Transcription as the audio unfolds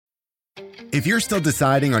If you're still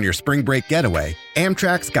deciding on your spring break getaway,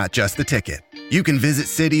 Amtrak's got just the ticket. You can visit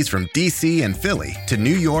cities from D.C. and Philly to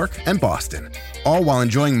New York and Boston, all while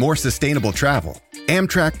enjoying more sustainable travel.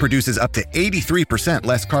 Amtrak produces up to 83%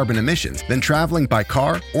 less carbon emissions than traveling by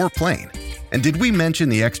car or plane. And did we mention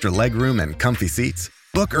the extra legroom and comfy seats?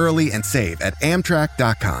 Book early and save at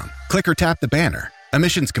Amtrak.com. Click or tap the banner.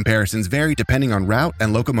 Emissions comparisons vary depending on route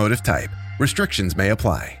and locomotive type. Restrictions may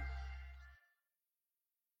apply.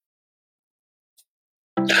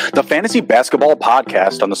 The Fantasy Basketball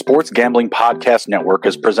Podcast on the Sports Gambling Podcast Network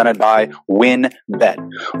is presented by WynnBET.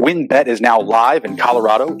 WynnBET is now live in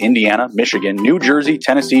Colorado, Indiana, Michigan, New Jersey,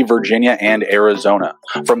 Tennessee, Virginia, and Arizona.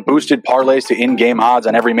 From boosted parlays to in-game odds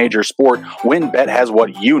on every major sport, WynnBET has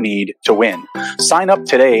what you need to win. Sign up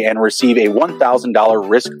today and receive a $1,000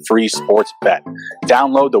 risk-free sports bet.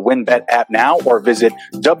 Download the WynnBET app now or visit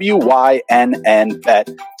wynnbet.com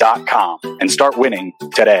and start winning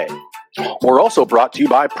today. We're also brought to you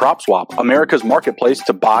by PropSwap, America's marketplace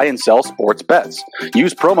to buy and sell sports bets.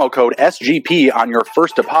 Use promo code SGP on your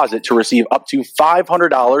first deposit to receive up to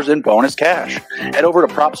 $500 in bonus cash. Head over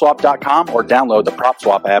to PropSwap.com or download the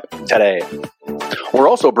PropSwap app today. We're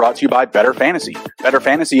also brought to you by Better Fantasy. Better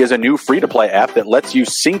Fantasy is a new free-to-play app that lets you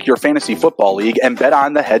sync your fantasy football league and bet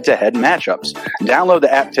on the head-to-head matchups. Download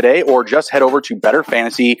the app today or just head over to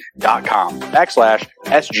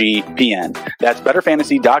betterfantasy.com/SGPN. That's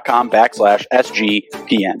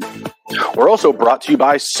betterfantasy.com/SGPN. We're also brought to you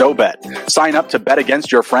by SoBet. Sign up to bet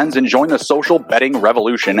against your friends and join the social betting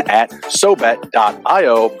revolution at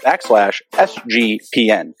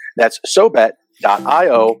SoBet.io/SGPN. That's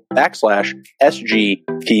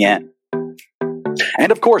SoBet.io/SGPN.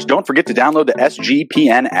 And of course, don't forget to download the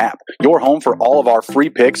SGPN app, your home for all of our free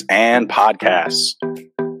picks and podcasts.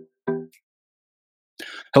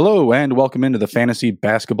 Hello, and welcome into the Fantasy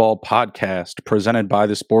Basketball Podcast, presented by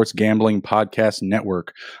the Sports Gambling Podcast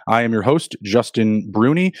Network. I am your host, Justin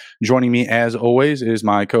Bruni. Joining me, as always, is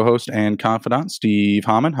my co-host and confidant, Steve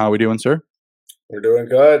Hamann. How are we doing, sir? We're doing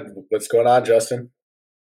good. What's going on, Justin?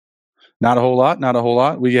 Not a whole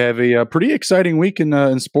lot. We have a pretty exciting week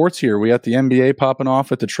in sports here. We got the NBA popping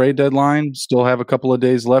off at the trade deadline. Still have a couple of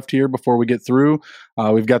days left here before we get through.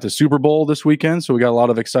 We've got the Super Bowl this weekend, so we got a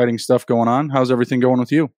lot of exciting stuff going on. How's everything going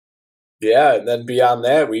with you? Yeah, and then beyond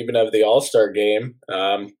that, we even have the All-Star game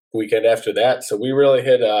weekend after that. So we really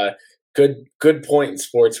hit a good point in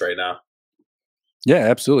sports right now. Yeah,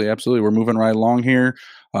 absolutely. We're moving right along here.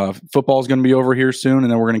 Football's going to be over here soon,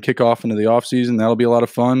 and then we're going to kick off into the offseason. That'll be a lot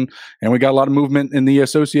of fun. And we got a lot of movement in the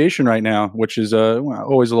association right now, which is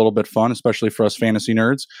always a little bit fun, especially for us fantasy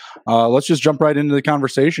nerds. Let's just jump right into the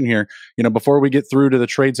conversation here. Before we get through to the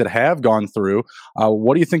trades that have gone through,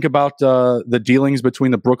 what do you think about the dealings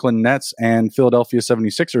between the Brooklyn Nets and Philadelphia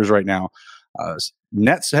 76ers right now?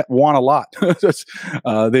 Nets want a lot.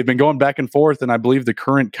 They've been going back and forth, and I believe the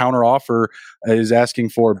current counter offer is asking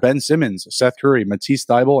for Ben Simmons, Seth Curry, Matisse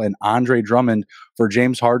Thybulle, and Andre Drummond for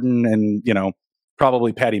James Harden and,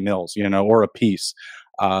 probably Patty Mills, or a piece.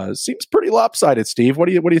 Seems pretty lopsided, Steve. What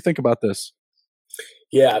do you think about this?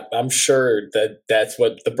 Yeah, I'm sure that's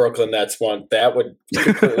what the Brooklyn Nets want. That would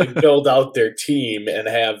completely build out their team and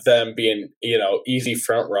have them being, easy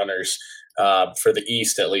front runners for the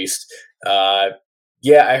East at least.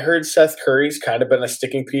 Yeah, I heard Seth Curry's kind of been a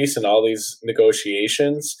sticking piece in all these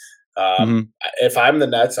negotiations. If I'm the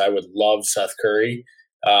Nets, I would love Seth Curry.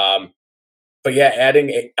 But yeah,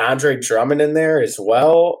 adding Andre Drummond in there as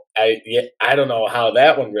well, I don't know how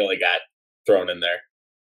that one really got thrown in there.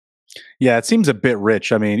 Yeah, it seems a bit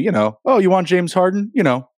rich. I mean, you want James Harden?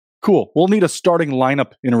 Cool. We'll need a starting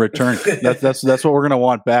lineup in return. That's what we're gonna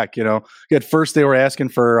want back. At first they were asking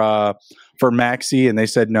for Maxey, and they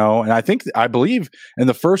said no. And I believe in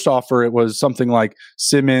the first offer it was something like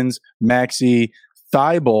Simmons, Maxey,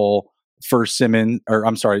 Thybulle for Simmons, or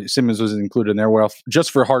I'm sorry, Simmons was included in there. Well,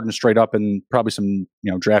 just for Harden straight up, and probably some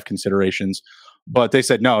draft considerations. But they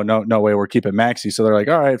said no way, we're keeping Maxey. So they're like,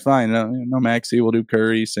 all right, fine, no Maxey, we'll do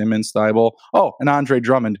Curry, Simmons, Thybulle. Oh, and Andre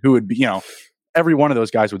Drummond, who would be every one of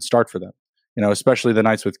those guys would start for them. Especially the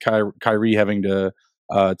nights with Kyrie having to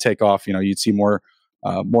take off. You'd see more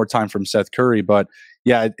time from Seth Curry. But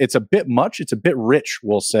yeah, it's a bit much. It's a bit rich,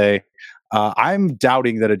 we'll say. I'm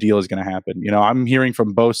doubting that a deal is going to happen. I'm hearing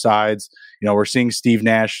from both sides. We're seeing Steve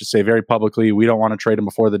Nash say very publicly, we don't want to trade him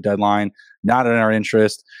before the deadline. Not in our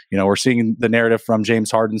interest. We're seeing the narrative from James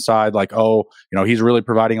Harden's side, like, he's really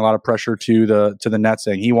providing a lot of pressure to the Nets,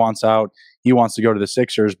 saying he wants out. He wants to go to the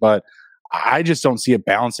Sixers. But I just don't see it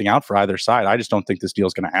balancing out for either side. I just don't think this deal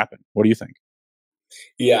is going to happen. What do you think?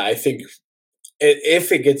 Yeah, I think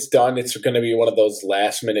if it gets done, it's going to be one of those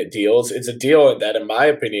last minute deals. It's a deal that, in my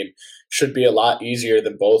opinion, should be a lot easier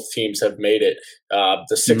than both teams have made it.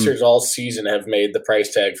 The Sixers all season have made the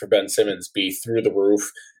price tag for Ben Simmons be through the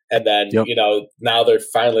roof. And then, now they're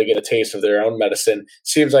finally getting a taste of their own medicine.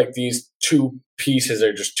 Seems like these two pieces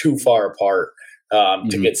are just too far apart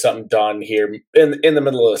to get something done here in the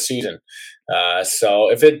middle of the season. So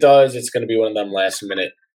if it does, it's going to be one of them last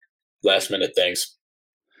minute things.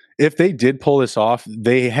 If they did pull this off,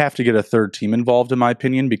 they have to get a third team involved, in my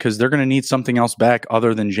opinion, because they're going to need something else back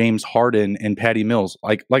other than James Harden and Patty Mills.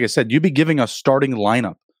 Like I said, you'd be giving a starting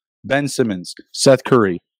lineup: Ben Simmons, Seth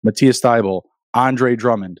Curry, Matthias Thybulle, Andre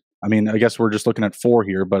Drummond. I mean, I guess we're just looking at 4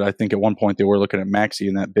 here, but I think at one point they were looking at Maxey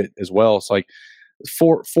in that bit as well. It's like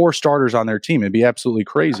four starters on their team. It'd be absolutely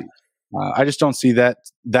crazy. I just don't see that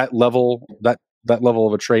level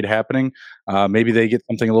of a trade happening. Maybe they get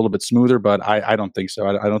something a little bit smoother, but I don't think so.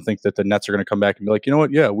 I don't think that the Nets are going to come back and be like, you know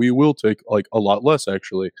what? Yeah, we will take like a lot less.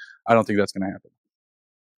 Actually, I don't think that's going to happen.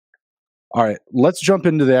 All right, let's jump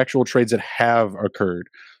into the actual trades that have occurred.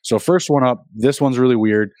 So first one up, this one's really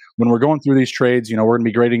weird. When we're going through these trades, we're going to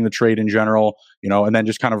be grading the trade in general, and then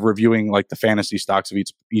just kind of reviewing like the fantasy stocks of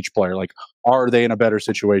each player. Like, are they in a better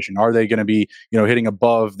situation? Are they going to be, hitting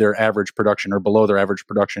above their average production or below their average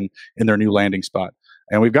production in their new landing spot?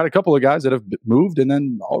 And we've got a couple of guys that have moved and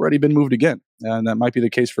then already been moved again. And that might be the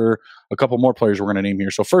case for a couple more players we're going to name here.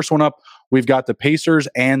 So first one up, we've got the Pacers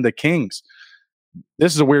and the Kings.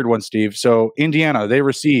 This is a weird one, Steve. So Indiana, they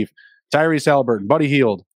receive Tyrese Haliburton, Buddy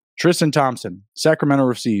Hield, Tristan Thompson. Sacramento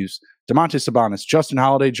receives Domantas Sabonis, Justin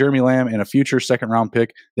Holiday, Jeremy Lamb, and a future second-round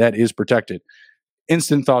pick that is protected.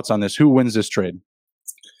 Instant thoughts on this. Who wins this trade?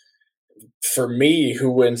 For me,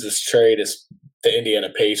 who wins this trade is the Indiana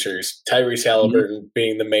Pacers. Tyrese Haliburton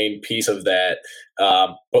being the main piece of that.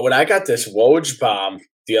 But when I got this Woj bomb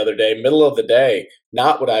the other day, middle of the day,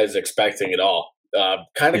 not what I was expecting at all.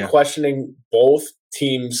 Kind of questioning both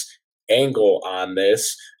teams' angle on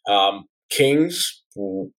this. Kings,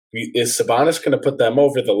 is Sabonis going to put them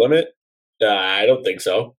over the limit? I don't think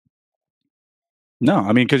so. No,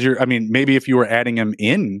 I mean, because maybe if you were adding him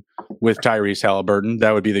in with Tyrese Haliburton,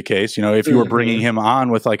 that would be the case. If you were bringing him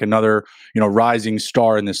on with like another, rising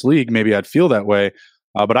star in this league, maybe I'd feel that way.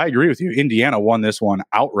 But I agree with you. Indiana won this one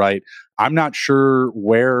outright. I'm not sure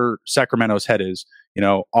where Sacramento's head is.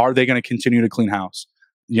 Are they going to continue to clean house?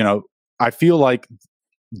 I feel like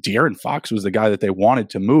De'Aaron Fox was the guy that they wanted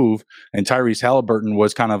to move, and Tyrese Haliburton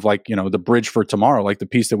was kind of like, the bridge for tomorrow, like the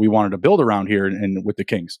piece that we wanted to build around here and with the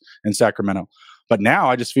Kings in Sacramento. But now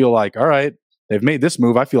I just feel like, all right, they've made this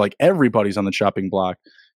move. I feel like everybody's on the chopping block.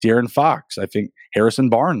 De'Aaron Fox, I think Harrison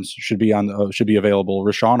Barnes should be available.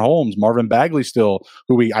 Rashawn Holmes, Marvin Bagley still,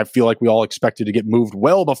 who I feel like we all expected to get moved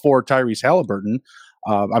well before Tyrese Haliburton.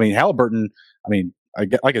 Haliburton,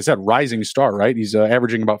 like I said, rising star, right? He's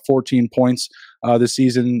averaging about 14 points this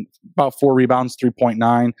season, about 4 rebounds, 3.9,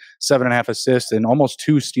 7.5 assists, and almost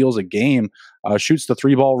 2 steals a game. Shoots the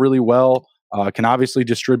 3-ball really well. Can obviously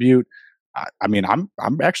distribute. I'm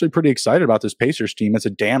actually pretty excited about this Pacers team. It's a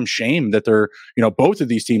damn shame that they're, both of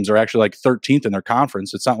these teams are actually like 13th in their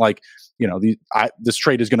conference. It's not like, this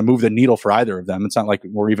trade is going to move the needle for either of them. It's not like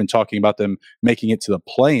we're even talking about them making it to the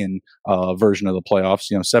play-in version of the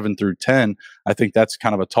playoffs, 7 through 10. I think that's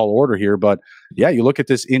kind of a tall order here. But yeah, you look at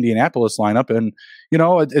this Indianapolis lineup and,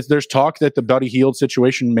 there's talk that the Buddy Hield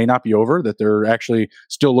situation may not be over, that they're actually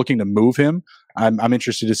still looking to move him. I'm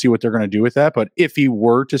interested to see what they're going to do with that. But if he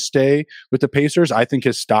were to stay with the Pacers, I think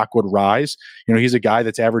his stock would rise. He's a guy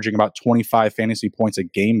that's averaging about 25 fantasy points a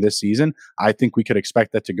game this season. I think we could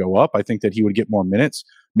expect that to go up. I think that he would get more minutes,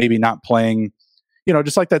 maybe not playing,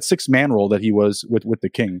 just like that 6-man role that he was with the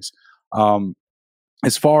Kings.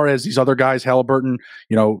 As far as these other guys, Haliburton,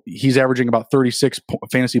 he's averaging about 36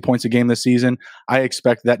 fantasy points a game this season. I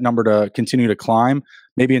expect that number to continue to climb,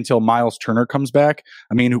 maybe until Miles Turner comes back.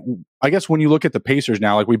 I guess when you look at the Pacers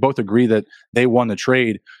now, like we both agree that they won the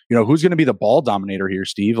trade, who's going to be the ball dominator here,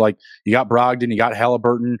 Steve? Like you got Brogdon, you got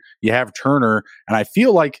Haliburton, you have Turner. And I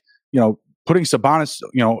feel like, putting Sabonis,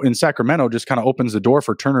 in Sacramento just kind of opens the door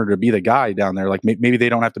for Turner to be the guy down there. Like maybe they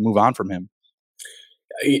don't have to move on from him.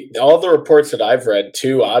 All the reports that I've read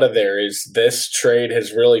too out of there is this trade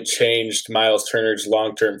has really changed Miles Turner's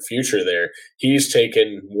long-term future there. He's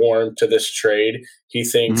taken warm to this trade. He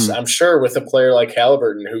thinks, I'm sure with a player like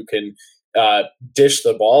Haliburton who can dish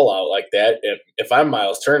the ball out like that, if I'm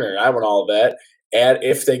Miles Turner and I want all of that, and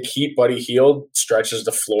if they keep Buddy Hield, stretches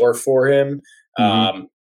the floor for him,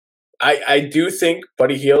 I do think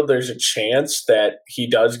Buddy Hield, there's a chance that he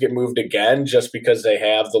does get moved again just because they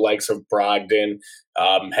have the likes of Brogdon,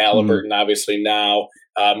 Halliburton, obviously now.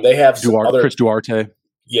 They have some other Chris Duarte.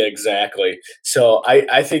 Yeah, exactly. So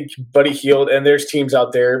I think Buddy Hield, and there's teams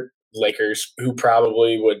out there, Lakers, who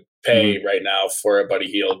probably would pay right now for a Buddy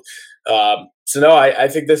Hield. So no, I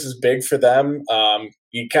think this is big for them.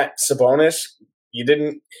 You can't Sabonis.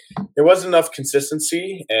 There wasn't enough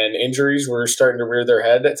consistency, and injuries were starting to rear their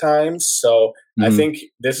head at times. So I think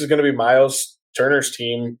this is going to be Miles Turner's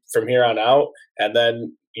team from here on out, and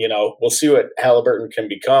then we'll see what Halliburton can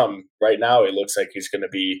become. Right now, he looks like he's going to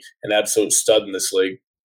be an absolute stud in this league.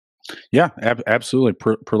 Yeah, absolutely.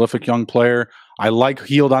 Prolific young player. I like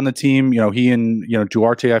Hield on the team. He and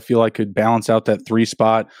Duarte, I feel like could balance out that 3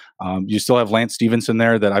 spot. You still have Lance Stevenson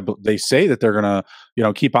there that they say that they're gonna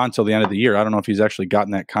keep on till the end of the year. I don't know if he's actually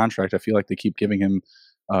gotten that contract. I feel like they keep giving him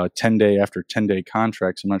 10-day after 10-day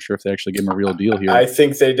contracts. I'm not sure if they actually give him a real deal here. I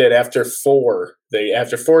think they did after 4.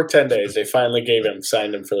 After 10 days, they finally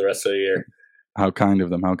signed him for the rest of the year. How kind of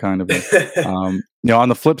them. On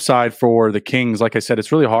the flip side for the Kings, like I said, it's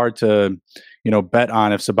really hard to, bet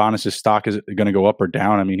on if Sabonis' stock is going to go up or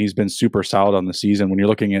down. I mean, he's been super solid on the season. When you're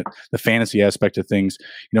looking at the fantasy aspect of things,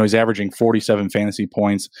 he's averaging 47 fantasy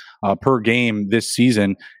points per game this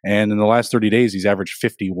season. And in the last 30 days, he's averaged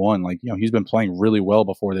 51. He's been playing really well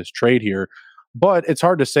before this trade here. But it's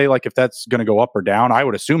hard to say, if that's going to go up or down. I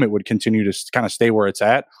would assume it would continue to kind of stay where it's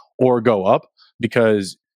at or go up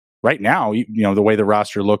because right now, the way the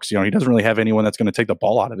roster looks, he doesn't really have anyone that's going to take the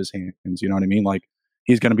ball out of his hands. You know what I mean?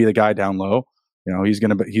 He's going to be the guy down low. He's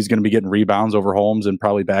going to be getting rebounds over Holmes and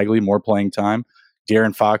probably Bagley, more playing time.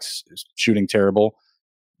 De'Aaron Fox is shooting terrible.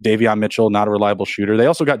 Davion Mitchell, not a reliable shooter. They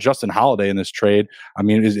also got Justin Holiday in this trade. I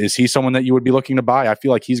mean, is he someone that you would be looking to buy? I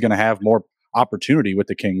feel like he's going to have more opportunity with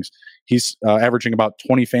the Kings. He's averaging about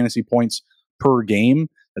 20 fantasy points per game.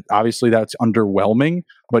 Obviously, that's underwhelming,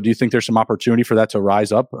 but do you think there's some opportunity for that to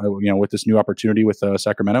rise up, with this new opportunity with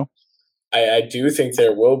Sacramento? I do think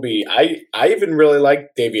there will be. I even really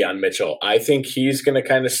like Davion Mitchell. I think he's going to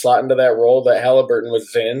kind of slot into that role that Halliburton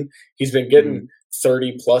was in. He's been getting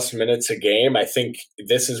 30-plus minutes a game. I think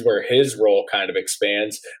this is where his role kind of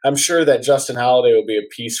expands. I'm sure that Justin Holiday will be a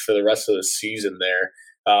piece for the rest of the season there.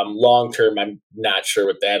 Long term, I'm not sure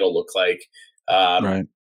what that'll look like. Right.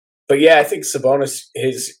 But yeah, I think Sabonis,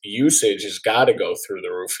 his usage has got to go through the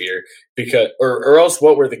roof here because, or else,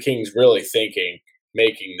 what were the Kings really thinking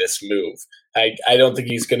making this move? I don't think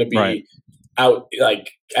he's going to be out.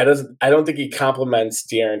 I don't think he complements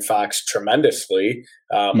De'Aaron Fox tremendously.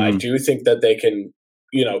 I do think that they can,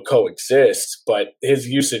 coexist, but his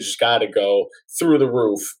usage has got to go through the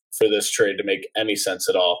roof for this trade to make any sense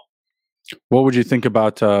at all. What would you think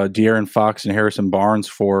about De'Aaron Fox and Harrison Barnes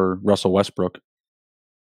for Russell Westbrook?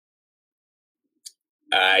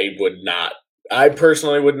 I would not. I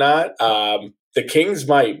personally would not. The Kings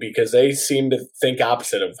might because they seem to think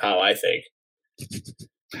opposite of how I think.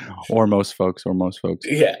 Or most folks.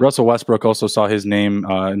 Yeah. Russell Westbrook also saw his name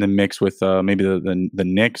in the mix with maybe the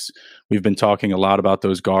Knicks. We've been talking a lot about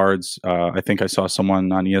those guards. I think I saw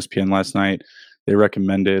someone on ESPN last night. They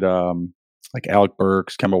recommended Alec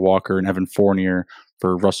Burks, Kemba Walker, and Evan Fournier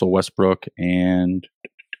for Russell Westbrook and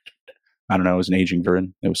I don't know. It was an aging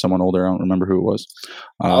veteran. It was someone older. I don't remember who it was.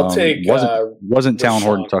 I'll take. Wasn't Talon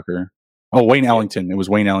Horton Tucker? Oh, Wayne Ellington. It was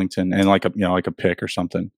Wayne Ellington, and like a pick or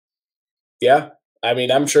something. Yeah, I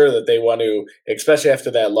mean, I'm sure that they want to, especially after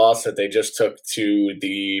that loss that they just took to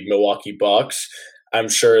the Milwaukee Bucks. I'm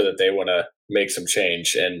sure that they want to make some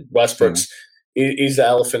change. And Westbrook's he's the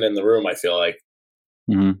elephant in the room. I feel like.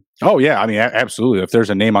 Mm-hmm. Oh yeah, I mean, absolutely. If there's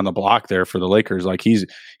a name on the block there for the Lakers,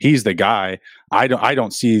 he's the guy. I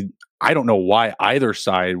don't know why either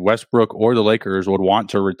side, Westbrook or the Lakers, would want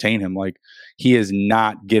to retain him. He is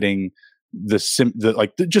not getting just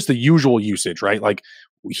the usual usage, right?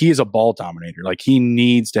 He is a ball dominator. He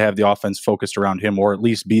needs to have the offense focused around him, or at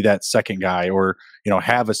least be that second guy, or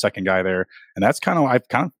have a second guy there. And that's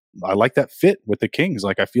I like that fit with the Kings.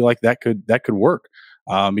 I feel like that could work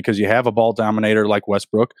because you have a ball dominator like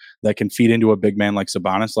Westbrook that can feed into a big man like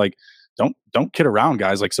Sabonis. Don't kid around,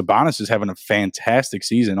 guys. Sabonis is having a fantastic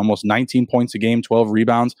season, almost 19 points a game, 12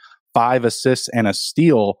 rebounds, 5 assists, and a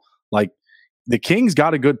steal. The Kings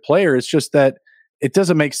got a good player. It's just that it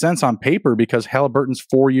doesn't make sense on paper because Halliburton's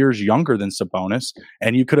 4 years younger than Sabonis,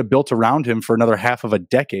 and you could have built around him for another half of a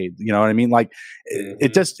decade. You know what I mean?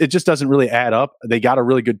 It just doesn't really add up. They got a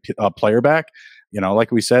really good player back.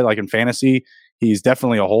 Like we said, in fantasy, he's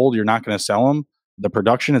definitely a hold. You're not going to sell him. The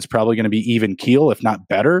production is probably going to be even keel, if not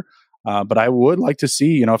better. But I would like to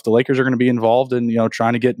see, if the Lakers are going to be involved in,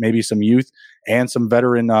 trying to get maybe some youth and some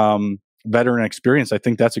veteran experience. I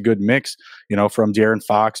think that's a good mix, from De'Aaron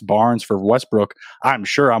Fox, Barnes for Westbrook. I'm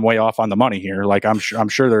sure I'm way off on the money here. Like I'm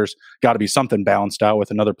sure there's got to be something balanced out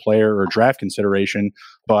with another player or draft consideration.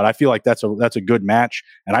 But I feel like that's a good match,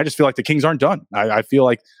 and I just feel like the Kings aren't done. I feel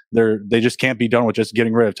like they just can't be done with just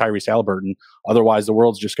getting rid of Tyrese Haliburton. Otherwise, the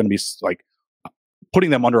world's just going to be like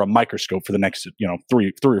putting them under a microscope for the next,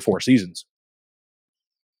 3 or 4 seasons.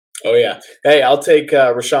 Oh, yeah. Hey, I'll take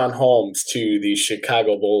Rashawn Holmes to the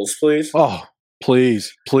Chicago Bulls, please. Oh,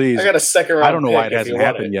 please. I got a second round. I don't know why it hasn't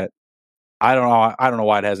happened yet. I don't know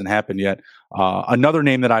why it hasn't happened yet. Another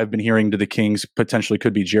name that I've been hearing to the Kings potentially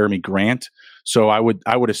could be Jeremy Grant. So I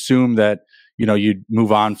would assume that, you'd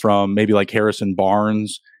move on from maybe like Harrison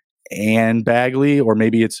Barnes and Bagley, or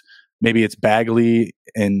maybe it's Bagley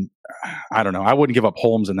and I don't know. I wouldn't give up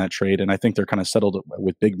Holmes in that trade, and I think they're kind of settled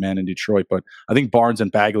with big men in Detroit. But I think Barnes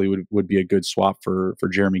and Bagley would be a good swap for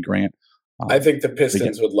Jeremy Grant. I think the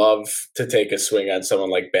Pistons would love to take a swing on someone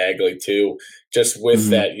like Bagley too, just with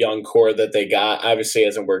that young core that they got. Obviously,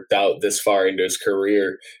 hasn't worked out this far into his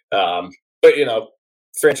career, but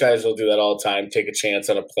franchise will do that all the time. Take a chance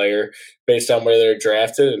on a player based on where they're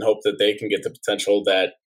drafted, and hope that they can get the potential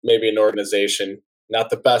that maybe an organization, not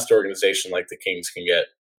the best organization like the Kings, can get.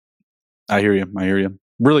 I hear you.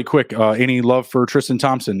 Really quick, any love for Tristan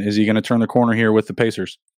Thompson? Is he going to turn the corner here with the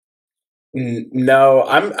Pacers? No,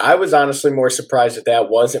 I was honestly more surprised that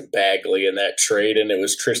wasn't Bagley in that trade, and it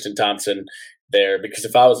was Tristan Thompson there. Because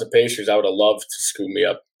if I was the Pacers, I would have loved to scoop me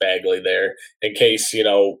up Bagley there in case,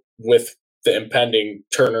 with the impending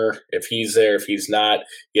Turner, if he's there, if he's not,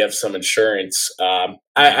 you have some insurance. I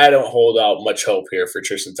don't hold out much hope here for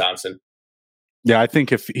Tristan Thompson. Yeah, I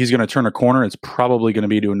think if he's going to turn a corner, it's probably going to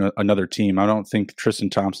be to another team. I don't think Tristan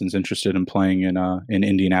Thompson's interested in playing in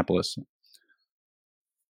Indianapolis.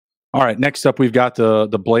 All right, next up we've got the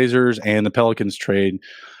Blazers and the Pelicans trade,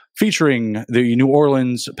 featuring the New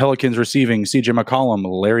Orleans Pelicans receiving C.J. McCollum,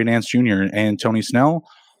 Larry Nance Jr., and Tony Snell.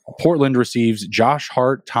 Portland receives Josh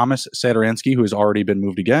Hart, Thomas Satoransky, who has already been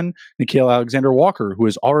moved again, Nickeil Alexander-Walker, who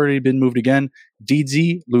has already been moved again,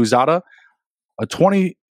 Didi Louzada, a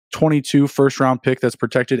 2022 first-round pick that's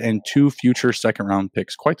protected, and 2 future second-round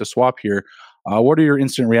picks. Quite the swap here. What are your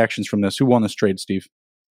instant reactions from this? Who won this trade, Steve?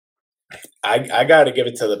 I got to give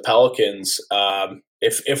it to the Pelicans.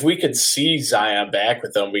 If we could see Zion back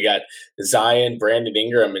with them, we got Zion, Brandon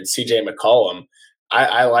Ingram, and C.J. McCollum.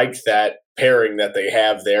 I like that pairing that they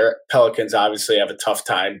have there. Pelicans obviously have a tough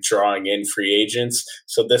time drawing in free agents,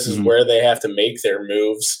 so this is where they have to make their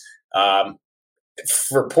moves.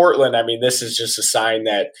 For Portland, I mean, this is just a sign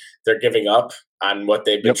that they're giving up on what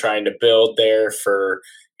they've been trying to build there for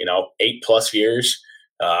 8+ years.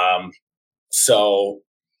 So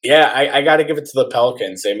yeah, I got to give it to the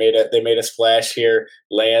Pelicans. They made a splash here.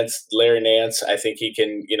 Larry Nance, I think he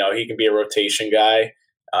can be a rotation guy.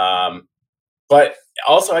 But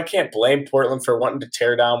also, I can't blame Portland for wanting to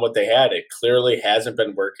tear down what they had. It clearly hasn't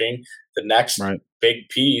been working. The next big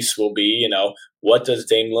piece will be, what does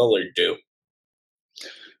Dame Lillard do?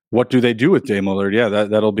 What do they do with Dame Lillard? Yeah,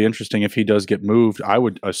 that'll be interesting if he does get moved. I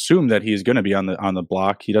would assume that he's going to be on the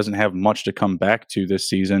block. He doesn't have much to come back to this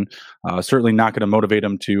season. Certainly not going to motivate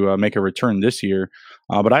him to make a return this year.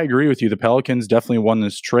 But I agree with you. The Pelicans definitely won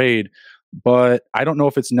this trade, but I don't know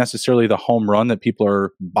if it's necessarily the home run that people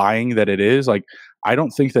are buying that it is. Like, I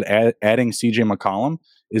don't think that adding C.J. McCollum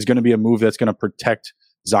is going to be a move that's going to protect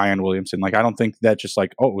Zion Williamson. Like, I don't think that just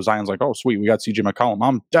like, Zion's like, oh, sweet, we got C.J. McCollum,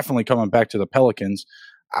 I'm definitely coming back to the Pelicans.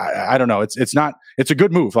 I don't know. It's a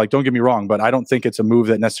good move. Like, don't get me wrong, but I don't think it's a move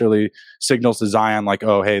that necessarily signals to Zion like,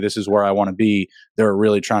 oh, hey, this is where I want to be. They're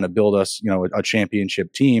really trying to build us, a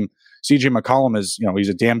championship team. CJ McCollum is, he's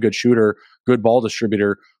a damn good shooter, good ball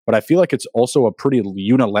distributor, but I feel like it's also a pretty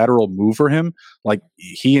unilateral move for him. Like,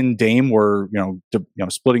 he and Dame were,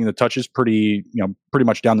 splitting the touches pretty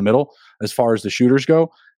much down the middle as far as the shooters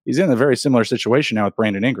go. He's in a very similar situation now with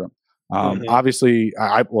Brandon Ingram. Obviously,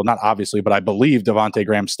 not obviously, but I believe Devontae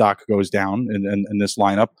Graham's stock goes down in this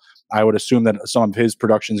lineup. I would assume that some of his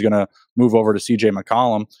production is going to move over to CJ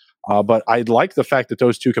McCollum. But I like the fact that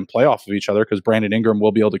those two can play off of each other, because Brandon Ingram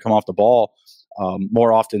will be able to come off the ball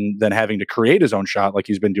more often than having to create his own shot like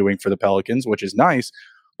he's been doing for the Pelicans, which is nice.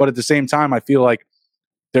 But at the same time, I feel like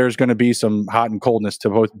there's going to be some hot and coldness to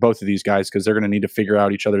both of these guys, because they're going to need to figure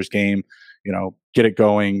out each other's game, get it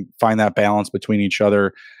going, find that balance between each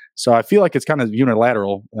other. So I feel like it's kind of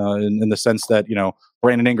unilateral in the sense that,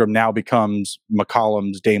 Brandon Ingram now becomes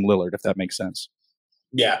McCollum's Dame Lillard, if that makes sense.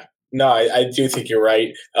 Yeah, No, I do think you're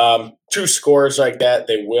right. Two scores like that,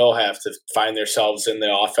 they will have to find themselves in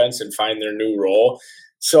the offense and find their new role.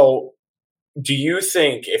 So, do you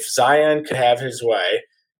think if Zion could have his way,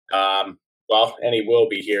 and he will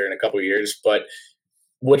be here in a couple of years, but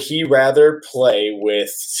would he rather play with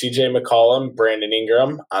CJ McCollum, Brandon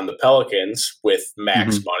Ingram on the Pelicans with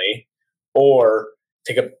max money, or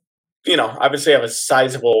take obviously have a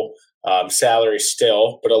sizable salary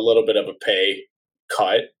still, but a little bit of a pay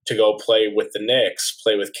cut to go play with the Knicks,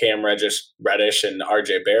 play with Cam Reddish and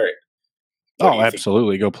RJ Barrett?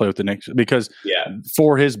 Absolutely. Go play with the Knicks because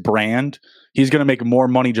for his brand, he's going to make more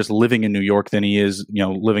money just living in New York than he is,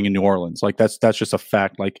 living in New Orleans. Like that's just a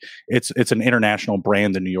fact. Like it's an international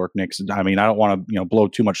brand, the New York Knicks. I mean, I don't want to, blow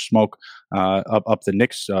too much smoke up the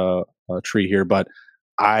Knicks tree here, but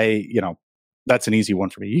that's an easy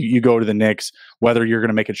one for me. You go to the Knicks, whether you're going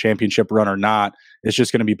to make a championship run or not, it's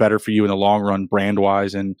just going to be better for you in the long run brand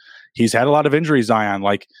wise. And he's had a lot of injuries, Zion.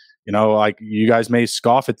 Like you guys may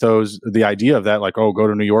scoff at the idea of that, like, oh, go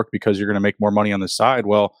to New York because you're going to make more money on the side.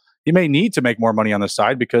 Well, he may need to make more money on the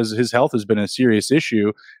side because his health has been a serious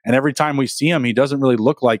issue. And every time we see him, he doesn't really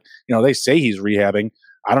look like, they say he's rehabbing.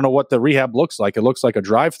 I don't know what the rehab looks like. It looks like a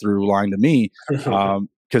drive-through line to me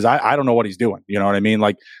because I don't know what he's doing. You know what I mean?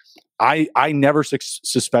 Like, I never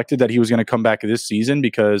suspected that he was going to come back this season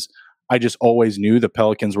because I just always knew the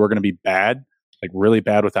Pelicans were going to be bad, like really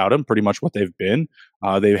bad without him, pretty much what they've been.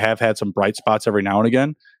 They have had some bright spots every now and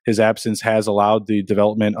again. His absence has allowed the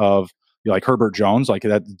development of like Herbert Jones, like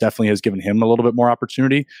that definitely has given him a little bit more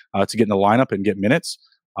opportunity to get in the lineup and get minutes.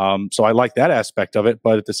 So I like that aspect of it.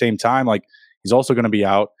 But at the same time, like he's also going to be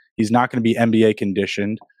out. He's not going to be NBA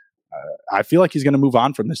conditioned. I feel like he's going to move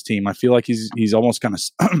on from this team. I feel like he's almost kind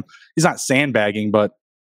of he's not sandbagging, but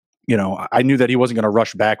I knew that he wasn't going to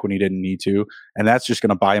rush back when he didn't need to, and that's just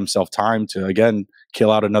going to buy himself time to again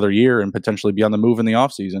kill out another year and potentially be on the move in the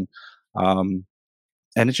offseason.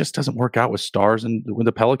 And it just doesn't work out with stars and with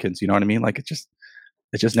the Pelicans. You know what I mean? Like it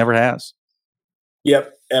just never has.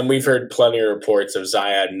 Yep, and we've heard plenty of reports of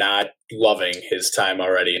Zion not loving his time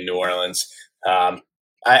already in New Orleans.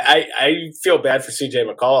 I feel bad for CJ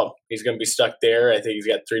McCollum. He's going to be stuck there. I think he's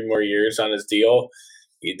got 3 more years on his deal.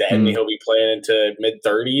 Then he'll be playing into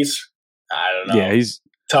mid-30s. I don't know. Yeah, he's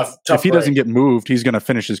tough. If he doesn't get moved, he's going to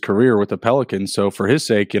finish his career with the Pelicans. So for his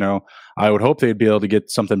sake, I would hope they'd be able to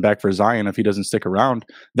get something back for Zion if he doesn't stick around.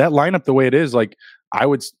 That lineup, the way it is, like I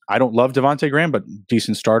don't love Devontae Graham, but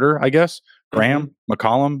decent starter, I guess. Graham,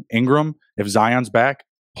 McCollum, Ingram. If Zion's back,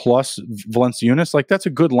 plus Valanciunas, like that's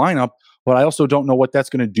a good lineup. But I also don't know what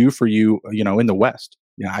that's going to do for you, in the West.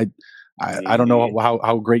 I don't know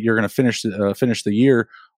how great you're going to finish the year.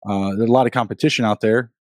 There's a lot of competition out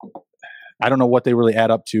there. I don't know what they really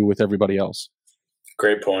add up to with everybody else.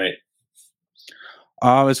 Great point.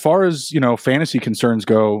 As far as fantasy concerns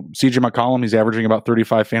go, CJ McCollum, he's averaging about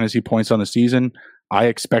 35 fantasy points on the season. I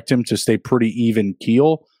expect him to stay pretty even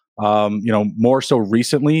keel. More so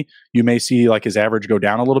recently, you may see like his average go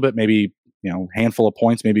down a little bit, maybe handful of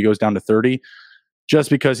points, maybe goes down to 30. Just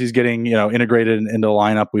because he's getting, integrated into the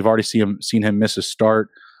lineup. We've already seen him miss a start.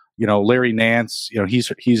 Larry Nance,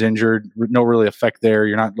 he's injured. No really effect there.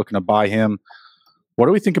 You're not looking to buy him. What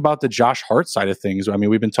do we think about the Josh Hart side of things? I mean,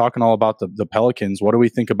 we've been talking all about the Pelicans. What do we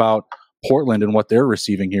think about Portland and what they're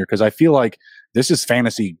receiving here? Because I feel like this is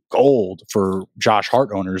fantasy gold for Josh Hart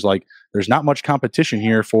owners. Like, there's not much competition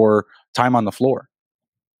here for time on the floor.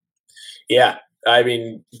 Yeah, I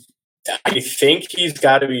mean, I think he's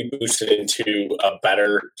got to be boosted into a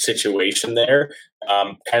better situation there,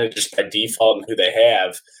 kind of just by default and who they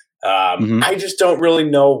have. I just don't really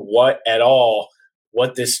know what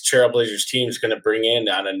this Trailblazers team is going to bring in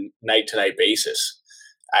on a night-to-night basis.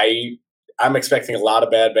 I'm expecting a lot of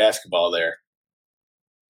bad basketball there.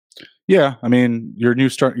 Yeah, I mean, your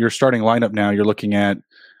starting lineup now, you're looking at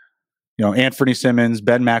Anthony Simmons,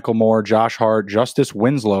 Ben McLemore, Josh Hart, Justice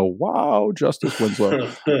Winslow. Wow, Justice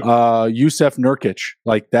Winslow. Yusef Nurkic.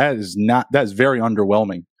 Like that is very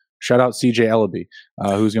underwhelming. Shout out CJ Ellaby,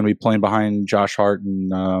 who's going to be playing behind Josh Hart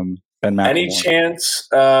and Ben McLemore. Any chance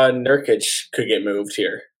Nurkic could get moved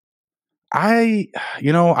here? I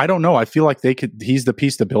don't know. I feel like he's the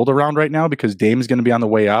piece to build around right now because Dame's going to be on the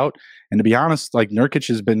way out. And to be honest, like Nurkic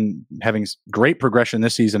has been having great progression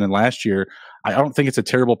this season and last year. I don't think it's a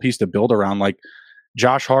terrible piece to build around. Like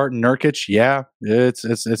Josh Hart and Nurkic, yeah,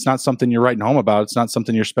 it's not something you're writing home about. It's not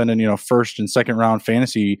something you're spending, first and second round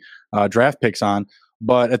fantasy draft picks on.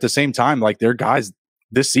 But at the same time, like they're guys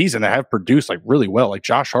this season that have produced like really well. Like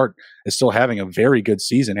Josh Hart is still having a very good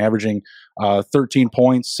season, averaging 13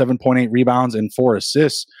 points, 7.8 rebounds, and 4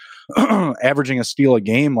 assists, averaging a steal a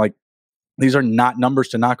game. Like these are not numbers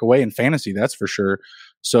to knock away in fantasy, that's for sure.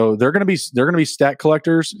 So they're going to be stat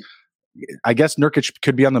collectors. I guess Nurkic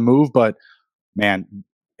could be on the move, but man,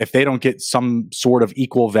 if they don't get some sort of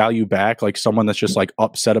equal value back, like someone that's just like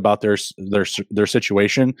upset about their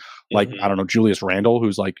situation, like I don't know, Julius Randle,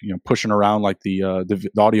 who's like, you know, pushing around like the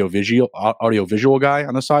audio visual guy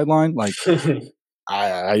on the sideline, like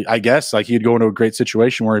I guess like he'd go into a great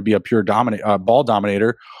situation where he'd be a pure ball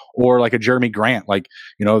dominator, or like a Jeremy Grant, like,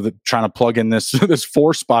 you know, trying to plug in this this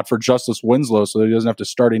 4 spot for Justice Winslow so that he doesn't have to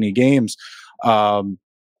start any games.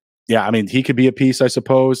 Yeah, I mean, he could be a piece, I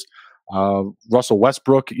suppose. Russell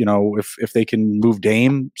Westbrook, you know, if they can move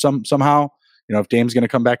Dame somehow, you know, if Dame's going to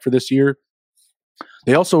come back for this year.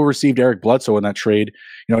 They also received Eric Bledsoe in that trade.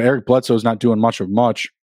 You know, Eric Bledsoe is not doing much.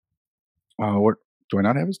 What do I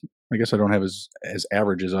not have his? I guess I don't have his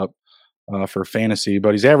averages up for fantasy,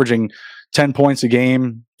 but he's averaging 10 points a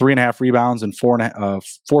game, 3.5 rebounds, and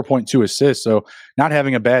 4.2 assists. So not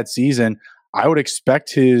having a bad season. I would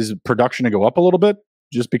expect his production to go up a little bit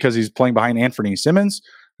just because he's playing behind Anthony Simmons,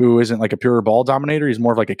 who isn't like a pure ball dominator. He's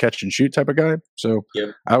more of like a catch and shoot type of guy. So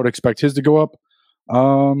I would expect his to go up.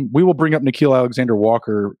 We will bring up Nickeil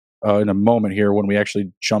Alexander-Walker in a moment here when we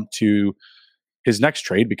actually jump to his next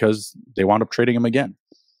trade, because they wound up trading him again.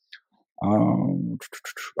 All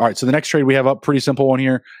right, so the next trade we have up, pretty simple one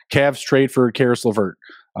here. Cavs trade for Caris LeVert.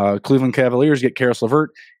 Cleveland Cavaliers get Caris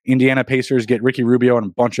LeVert. Indiana Pacers get Ricky Rubio and a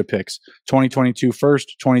bunch of picks. 2022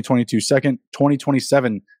 first, 2022 second,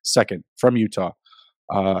 2027 second from Utah.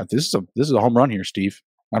 This is a home run here, Steve.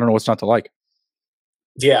 I don't know what's not to like.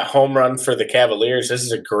 Yeah, home run for the Cavaliers. This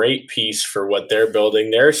is a great piece for what they're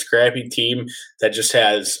building. They're a scrappy team that just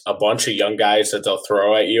has a bunch of young guys that they'll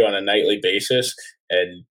throw at you on a nightly basis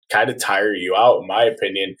and kind of tire you out, in my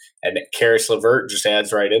opinion. And Caris LeVert just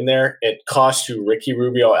adds right in there. It costs you Ricky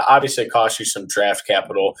Rubio. Obviously, it costs you some draft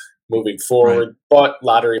capital moving forward, but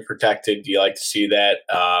lottery protected. You like to see that.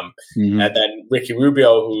 And then Ricky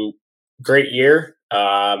Rubio, who great year.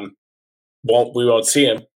 We won't see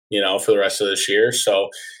him, you know, for the rest of this year. So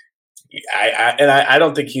I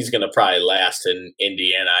don't think he's going to probably last in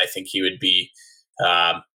Indiana. I think he would be,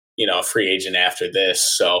 you know, a free agent after this.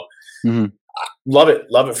 So love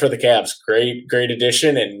it for the Cavs. Great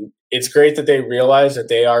addition, and it's great that they realize that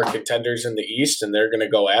they are contenders in the East and they're going to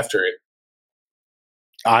go after it.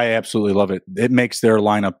 I absolutely love it. It makes their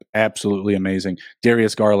lineup absolutely amazing.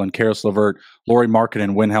 Darius Garland, Caris LeVert, Lauri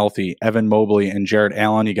Markkanen when healthy, Evan Mobley, and Jared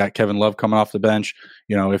Allen. You got Kevin Love coming off the bench.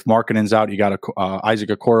 You know, if Markkanen's out, you got Isaac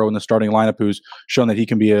Okoro in the starting lineup, who's shown that he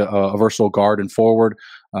can be a versatile guard and forward.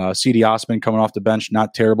 C.D. Osman coming off the bench,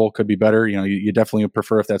 not terrible, could be better. You know, you definitely would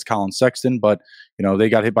prefer if that's Colin Sexton, but, you know, they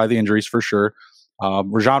got hit by the injuries for sure.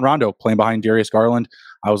 Rajon Rondo playing behind Darius Garland.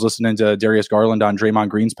 I was listening to Darius Garland on Draymond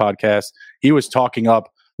Green's podcast. He was talking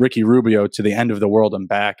up Ricky Rubio to the end of the world and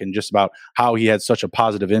back, and just about how he had such a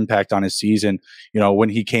positive impact on his season, you know, when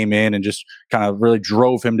he came in and just kind of really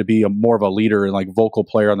drove him to be more of a leader and like vocal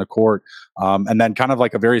player on the court. And then kind of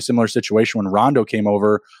like a very similar situation when Rondo came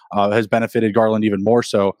over has benefited Garland even more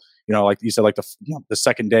so. You know, like you said, like the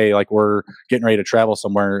second day, like we're getting ready to travel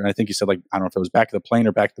somewhere. And I think he said, like, I don't know if it was back to the plane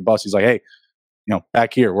or back to the bus. He's like, hey, you know,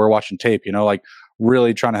 back here, we're watching tape, you know, like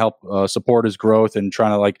really trying to help support his growth and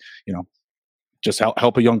trying to, like, you know, just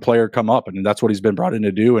help a young player come up. And that's what he's been brought in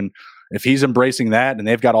to do. And if he's embracing that and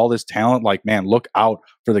they've got all this talent, like, man, look out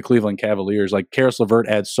for the Cleveland Cavaliers. Like, Caris LeVert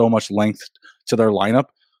adds so much length to their lineup.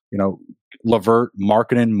 You know, LeVert,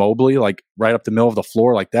 Markkanen, Mobley, like right up the middle of the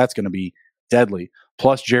floor, like that's going to be deadly.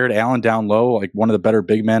 Plus Jared Allen down low, like one of the better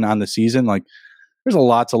big men on the season. Like, there's a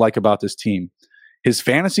lot to like about this team. His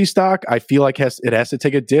fantasy stock, I feel like it has to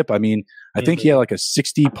take a dip. I mean, I think he had like a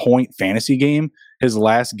 60-point fantasy game his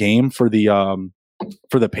last game for the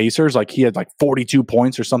Pacers. Like, he had like 42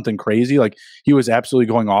 points or something crazy. Like, he was absolutely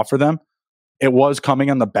going off for them. It was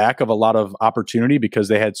coming on the back of a lot of opportunity because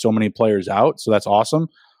they had so many players out. So that's awesome.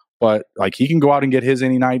 But like, he can go out and get his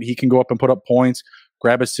any night. He can go up and put up points,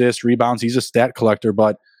 grab assists, rebounds. He's a stat collector.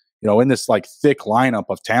 But, you know, in this like thick lineup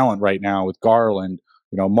of talent right now with Garland,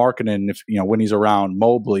 you know, Markkanen, if you know, when he's around,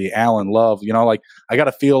 Mobley, Allen, Love, you know, like I got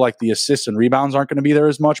to feel like the assists and rebounds aren't going to be there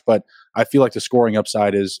as much, but I feel like the scoring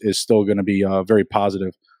upside is still going to be very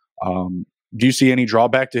positive. Do you see any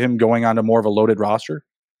drawback to him going on to more of a loaded roster?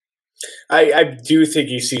 I do think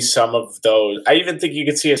you see some of those. I even think you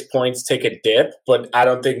could see his points take a dip, but I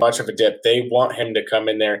don't think much of a dip. They want him to come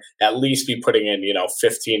in there, at least be putting in,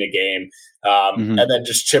 15 a game, and then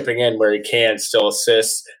just chipping in where he can, still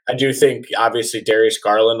assists. I do think, obviously, Darius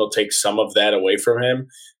Garland will take some of that away from him.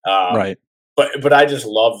 Right. But I just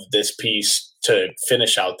love this piece to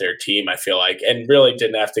finish out their team, I feel like, and really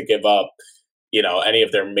didn't have to give up any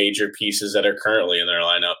of their major pieces that are currently in their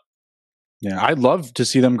lineup. Yeah, I'd love to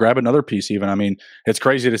see them grab another piece even. I mean, it's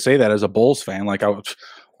crazy to say that as a Bulls fan. Like, I would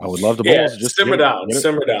love the Bulls. Just simmer down.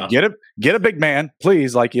 Get a big man,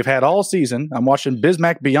 please. Like you've had all season. I'm watching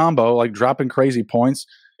Bismack Biyombo like dropping crazy points.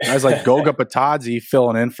 Guys like Goga Batadze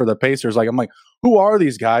filling in for the Pacers. Like I'm like, who are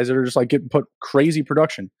these guys that are just like getting put crazy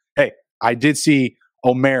production? Hey, I did see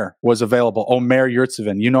Omer was available. Omer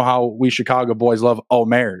Yurtseven. You know how we Chicago boys love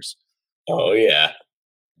Omers. Oh yeah.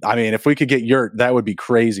 I mean, if we could get Yurt, that would be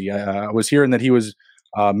crazy. I was hearing that he was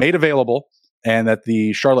made available and that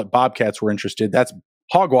the Charlotte Bobcats were interested. That's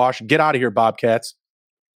hogwash. Get out of here, Bobcats.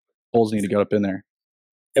 Bulls need to get up in there.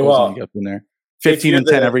 Bulls need to get up in there. 15 and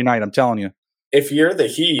 10 every night, I'm telling you. If you're the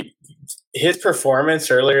Heat, his performance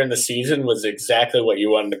earlier in the season was exactly what you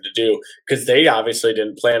wanted him to do because they obviously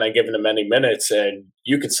didn't plan on giving him any minutes, and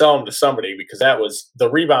you could sell him to somebody because the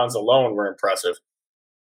rebounds alone were impressive.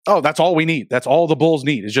 Oh, that's all we need. That's all the Bulls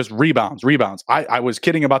need is just rebounds. I was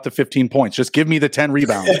kidding about the 15 points. Just give me the 10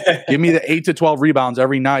 rebounds. Give me the 8 to 12 rebounds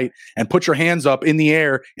every night and put your hands up in the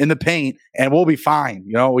air, in the paint, and we'll be fine.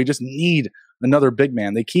 We just need another big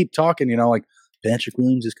man. They keep talking, like Patrick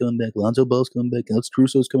Williams is coming back. Lonzo Ball's coming back. Alex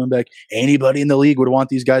Caruso's coming back. Anybody in the league would want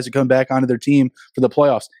these guys to come back onto their team for the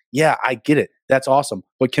playoffs. Yeah, I get it. That's awesome.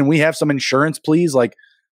 But can we have some insurance, please? Like,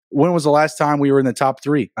 when was the last time we were in the top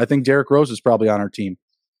 3? I think Derrick Rose is probably on our team.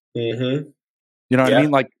 Mm-hmm. You know what I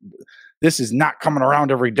mean? Like, this is not coming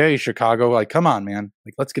around every day, Chicago. Like, come on, man.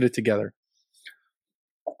 Like, let's get it together.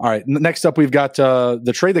 All right. Next up, we've got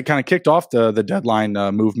the trade that kind of kicked off the deadline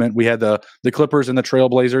movement. We had the Clippers and the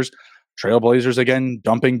Trailblazers. Trailblazers, again,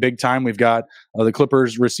 dumping big time. We've got the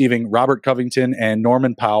Clippers receiving Robert Covington and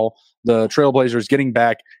Norman Powell. The Trailblazers getting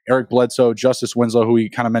back Eric Bledsoe, Justice Winslow, who we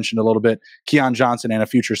kind of mentioned a little bit, Keon Johnson, and a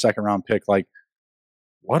future second-round pick. Like,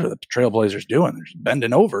 what are the Trailblazers doing? They're just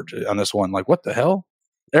bending over on this one. Like, what the hell?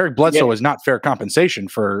 Eric Bledsoe is not fair compensation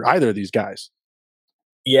for either of these guys.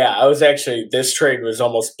 Yeah, this trade was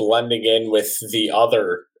almost blending in with the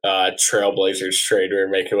other Trailblazers trade we were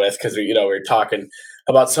making with because, we were talking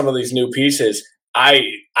about some of these new pieces.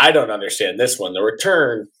 I don't understand this one. The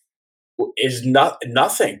return is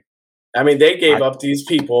nothing. I mean, they gave up these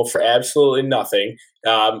people for absolutely nothing.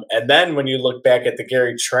 And then when you look back at the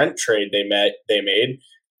Gary Trent trade they made,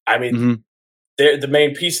 I mean, the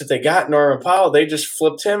main piece that they got, Norman Powell, they just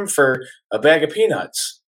flipped him for a bag of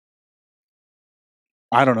peanuts.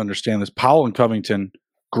 I don't understand this. Powell and Covington,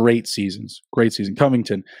 great seasons. Great season.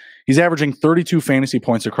 Covington, he's averaging 32 fantasy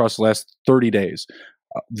points across the last 30 days.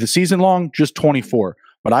 The season long, just 24.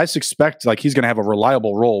 But I suspect he's going to have a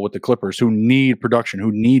reliable role with the Clippers who need production,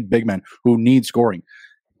 who need big men, who need scoring.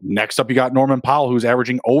 Next up, you got Norman Powell, who's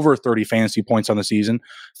averaging over 30 fantasy points on the season,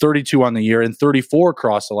 32 on the year, and 34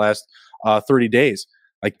 across the last 30 days.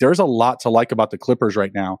 Like, there's a lot to like about the Clippers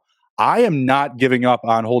right now. I am not giving up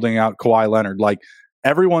on holding out Kawhi Leonard. Like,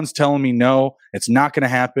 everyone's telling me, no, it's not going to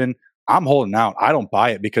happen. I'm holding out. I don't buy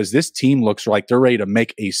it because this team looks like they're ready to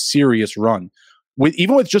make a serious run.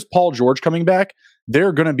 Even with just Paul George coming back,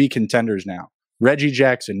 they're going to be contenders now. Reggie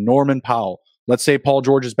Jackson, Norman Powell. Let's say Paul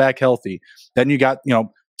George is back healthy. Then you got,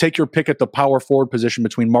 take your pick at the power forward position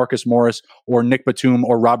between Marcus Morris or Nick Batum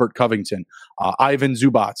or Robert Covington, Ivan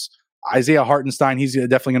Zubac, Isaiah Hartenstein. He's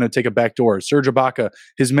definitely going to take a back door. Serge Ibaka,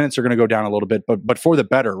 his minutes are going to go down a little bit, but for the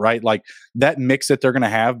better, right? Like that mix that they're going to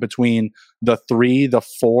have between the 3, the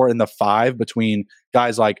 4, and the 5, between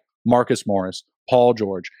guys like Marcus Morris, Paul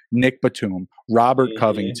George, Nick Batum, Robert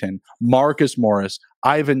Covington, Marcus Morris,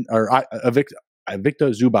 Victor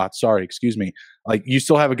Zubac. Sorry, excuse me. Like you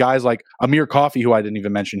still have guys like Amir Coffey, who I didn't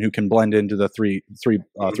even mention, who can blend into the three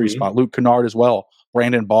spot. Luke Kennard as well.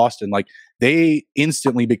 Brandon Boston. Like they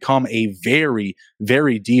instantly become a very,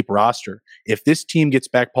 very deep roster. If this team gets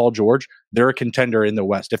back Paul George, they're a contender in the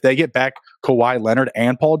West. If they get back Kawhi Leonard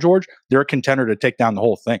and Paul George, they're a contender to take down the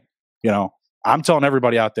whole thing. I'm telling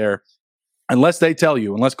everybody out there, unless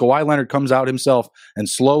Kawhi Leonard comes out himself and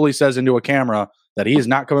slowly says into a camera that he is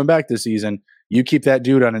not coming back this season, you keep that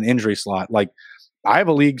dude on an injury slot. Like I have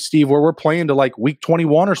a league, Steve, where we're playing to like week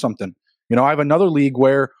 21 or something. I have another league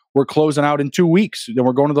where we're closing out in 2 weeks and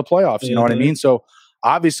we're going to the playoffs. You know what I mean? So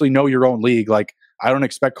obviously know your own league. Like I don't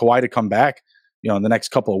expect Kawhi to come back, in the next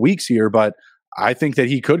couple of weeks here, but I think that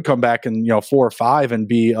he could come back in, 4 or 5 and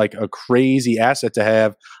be like a crazy asset to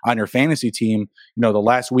have on your fantasy team, the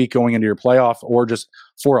last week going into your playoff or just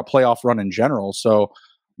for a playoff run in general. So,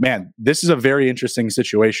 man, this is a very interesting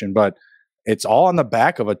situation, but it's all on the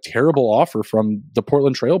back of a terrible offer from the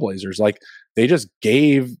Portland Trailblazers. Like they just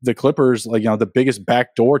gave the Clippers, the biggest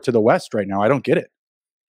back door to the West right now. I don't get it.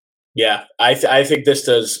 Yeah, I think this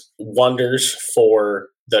does wonders for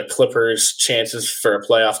the Clippers' chances for a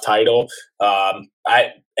playoff title.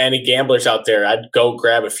 Any gamblers out there, I'd go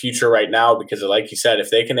grab a future right now because, like you said, if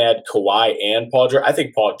they can add Kawhi and Paul George, I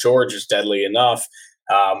think Paul George is deadly enough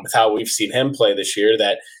with how we've seen him play this year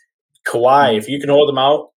that Kawhi, if you can hold him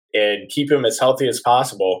out and keep him as healthy as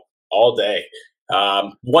possible all day.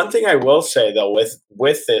 One thing I will say, though,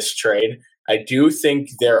 with this trade, I do think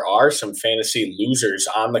there are some fantasy losers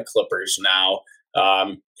on the Clippers now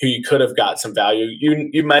who you could have got some value.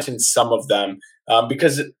 You mentioned some of them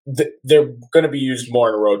because they're going to be used more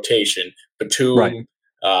in a rotation. Batum,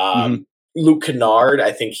 Luke Kennard,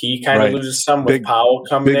 I think he kind of loses some with Powell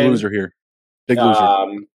coming in. Big loser here. Big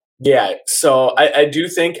loser. Yeah, so I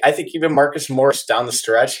think even Marcus Morris down the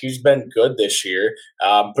stretch, he's been good this year,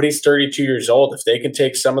 but he's 32 years old. If they can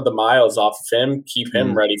take some of the miles off of him, keep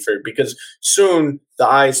him ready for it, because soon the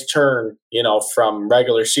eyes turn, from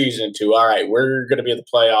regular season to, all right, we're going to be in the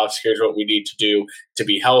playoffs. Here's what we need to do to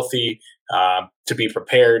be healthy, to be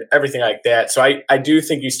prepared, everything like that. So I do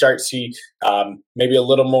think you start to see maybe a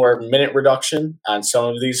little more minute reduction on some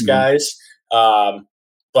of these guys,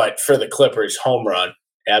 but for the Clippers, home run.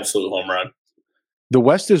 Absolute home run. The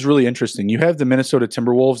West is really interesting. You have the Minnesota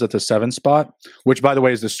Timberwolves at the 7 spot, which, by the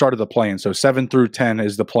way, is the start of the play-in. So 7 through 10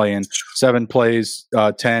 is the play-in. 7 plays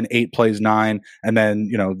 10, 8 plays 9, and then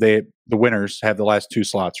the winners have the last 2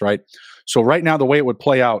 slots, right? So right now, the way it would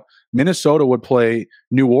play out, Minnesota would play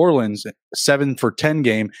New Orleans 7 for 10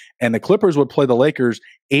 game, and the Clippers would play the Lakers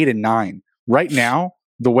 8 and 9. Right now,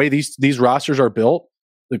 the way these rosters are built,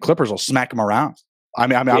 the Clippers will smack them around. I'm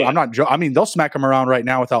not. They'll smack them around right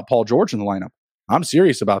now without Paul George in the lineup. I'm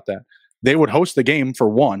serious about that. They would host the game for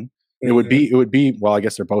one. It would be. Well, I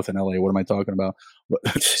guess they're both in LA. What am I talking about?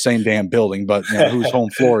 Same damn building, but whose home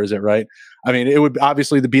floor is it, right? I mean, it would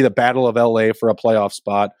obviously be the battle of LA for a playoff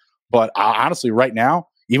spot. But honestly, right now,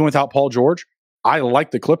 even without Paul George, I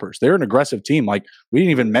like the Clippers. They're an aggressive team. Like, we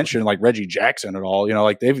didn't even mention like Reggie Jackson at all.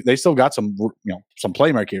 They still got some some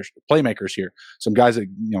playmakers here. Some guys that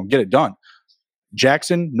get it done.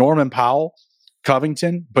 Jackson, Norman Powell,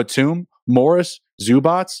 Covington, Batum, Morris,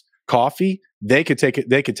 Zubats, Coffee, they could take it.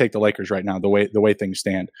 They could take the Lakers right now. The way things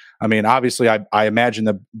stand. I mean, obviously, I imagine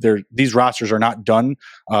that these rosters are not done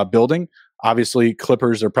building. Obviously,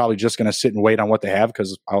 Clippers are probably just going to sit and wait on what they have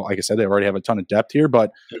because, like I said, they already have a ton of depth here.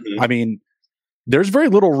 But I mean, there's very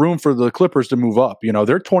little room for the Clippers to move up.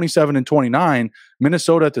 They're 27 and 29.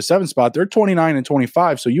 Minnesota at the 7 spot, they're 29 and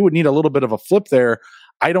 25. So you would need a little bit of a flip there.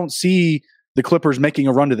 I don't see the Clippers making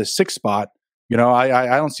a run to the 6th spot.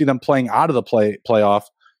 I don't see them playing out of the playoff.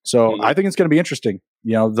 So I think it's going to be interesting.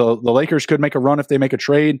 The Lakers could make a run if they make a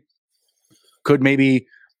trade, could maybe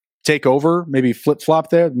take over, maybe flip-flop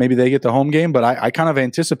there. Maybe they get the home game. But I kind of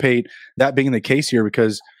anticipate that being the case here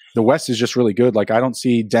because the West is just really good. Like, I don't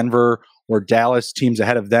see Denver or Dallas teams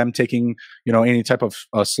ahead of them taking, any type of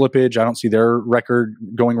slippage. I don't see their record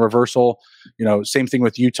going reversal. Same thing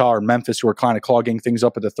with Utah or Memphis, who are kind of clogging things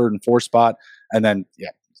up at the 3rd and 4th spot. And then,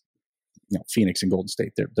 Phoenix and Golden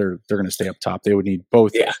State, they're going to stay up top. They would need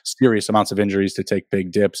both serious amounts of injuries to take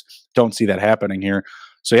big dips. Don't see that happening here.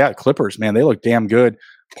 So Clippers, man, they look damn good.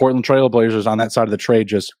 Portland Trailblazers on that side of the trade,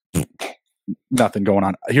 just nothing going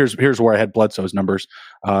on. Here's where I had Bledsoe's numbers.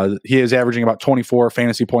 He is averaging about 24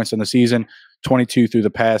 fantasy points in the season, 22 through the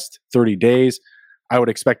past 30 days. I would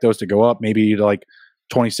expect those to go up, maybe to like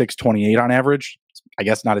 26, 28 on average. I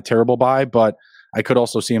guess not a terrible buy, but I could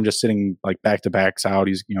also see him just sitting like back-to-backs out.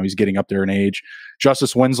 He's getting up there in age.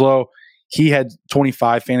 Justice Winslow, he had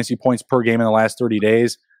 25 fantasy points per game in the last 30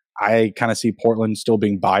 days. I kind of see Portland still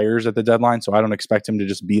being buyers at the deadline, so I don't expect him to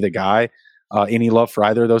just be the guy. Any love for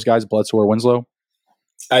either of those guys, Bledsoe or Winslow?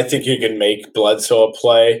 I think you can make Bledsoe a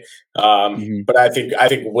play, but I think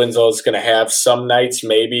Winslow is going to have some nights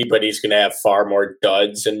maybe, but he's going to have far more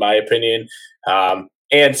duds in my opinion.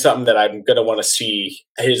 And something that I'm going to want to see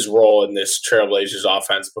his role in this Trailblazers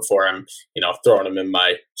offense before I'm, throwing him in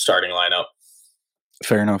my starting lineup.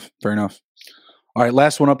 Fair enough. All right,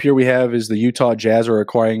 last one up here we have is the Utah Jazz are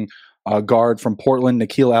acquiring a guard from Portland,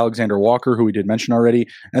 Nickeil Alexander-Walker, who we did mention already,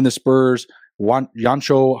 and the Spurs,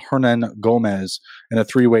 Juancho Hernan Gomez, in a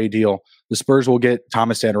 3-way deal. The Spurs will get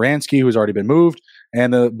Thomas Satoransky, who's already been moved,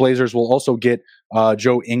 and the Blazers will also get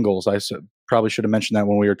Joe Ingles. I probably should have mentioned that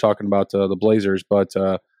when we were talking about the Blazers, but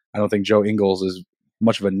I don't think Joe Ingles is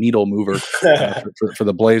much of a needle mover for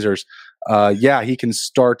the Blazers. He can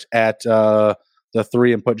start at the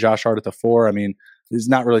 3 and put Josh Hart at the 4. I mean, he's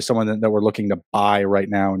not really someone that we're looking to buy right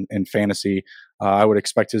now in fantasy. I would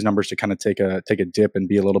expect his numbers to kind of take a dip and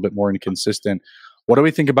be a little bit more inconsistent. What do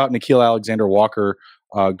we think about Nickeil Alexander-Walker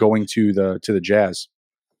going to the Jazz?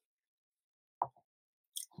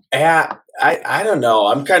 Yeah, I don't know.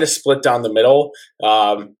 I'm kind of split down the middle.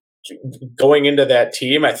 Going into that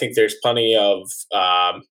team, I think there's plenty of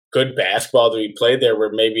good basketball to be played there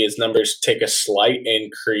where maybe his numbers take a slight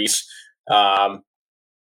increase.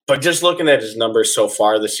 But just looking at his numbers so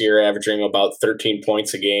far this year, averaging about 13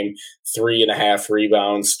 points a game, 3.5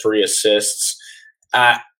 rebounds, 3 assists,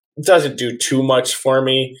 doesn't do too much for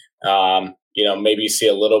me. Maybe you see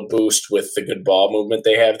a little boost with the good ball movement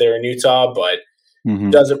they have there in Utah, but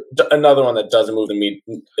doesn't another one that doesn't move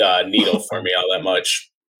the needle for me all that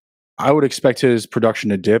much. I would expect his production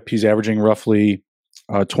to dip. He's averaging roughly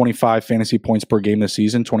 25 fantasy points per game this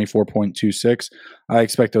season, 24.26. I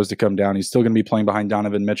expect those to come down. He's still going to be playing behind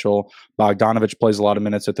Donovan Mitchell. Bogdanovich plays a lot of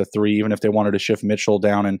minutes at the 3, even if they wanted to shift Mitchell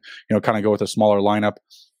down and kind of go with a smaller lineup.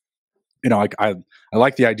 I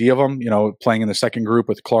like the idea of him, playing in the second group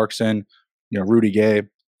with Clarkson, Rudy Gay,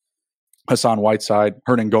 Hassan Whiteside,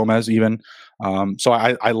 Hernan Gomez even. So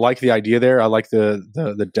I like the idea there. I like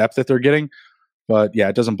the depth that they're getting. But yeah,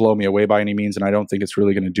 it doesn't blow me away by any means, and I don't think it's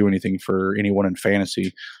really going to do anything for anyone in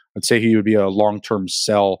fantasy. I'd say he would be a long-term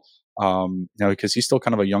sell, because he's still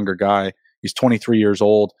kind of a younger guy. He's 23 years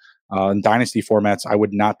old. In dynasty formats, I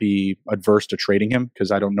would not be adverse to trading him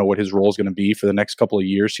because I don't know what his role is going to be for the next couple of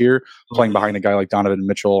years here, playing behind a guy like Donovan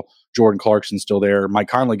Mitchell, Jordan Clarkson still there, Mike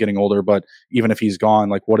Conley getting older, but even if he's gone,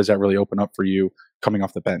 like what does that really open up for you coming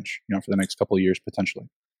off the bench, for the next couple of years potentially?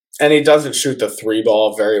 And he doesn't shoot the 3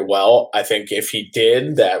 ball very well. I think if he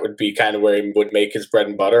did, that would be kind of where he would make his bread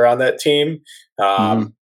and butter on that team. But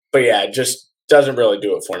yeah, it just doesn't really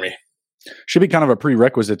do it for me. Should be kind of a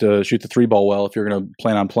prerequisite to shoot the 3 ball well if you're going to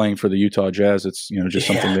plan on playing for the Utah Jazz. It's just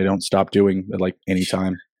something they don't stop doing at like any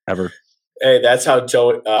time ever. Hey, that's how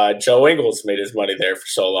Joe Ingles made his money there for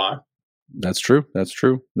so long. That's true.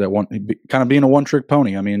 That one kind of being a one-trick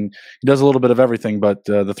pony. I mean, he does a little bit of everything, but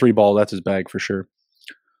the 3 ball, that's his bag for sure.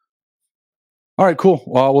 All right, cool.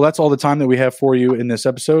 Well, that's all the time that we have for you in this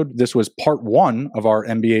episode. This was part 1 of our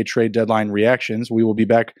NBA trade deadline reactions. We will be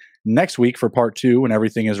back next week for part 2 when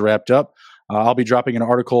everything is wrapped up. I'll be dropping an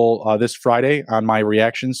article this Friday on my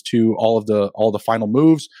reactions to all the final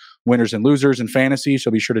moves, winners and losers in fantasy. So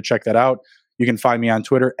be sure to check that out. You can find me on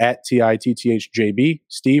Twitter at TITTHJB.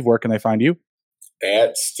 Steve, where can they find you?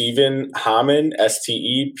 At Stephen Hamen,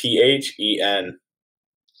 STEPHEN.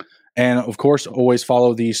 And of course, always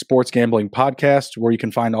follow the Sports Gambling Podcast, where you can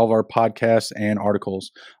find all of our podcasts and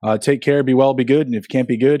articles. Take care, be well, be good. And if you can't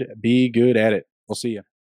be good at it. We'll see you.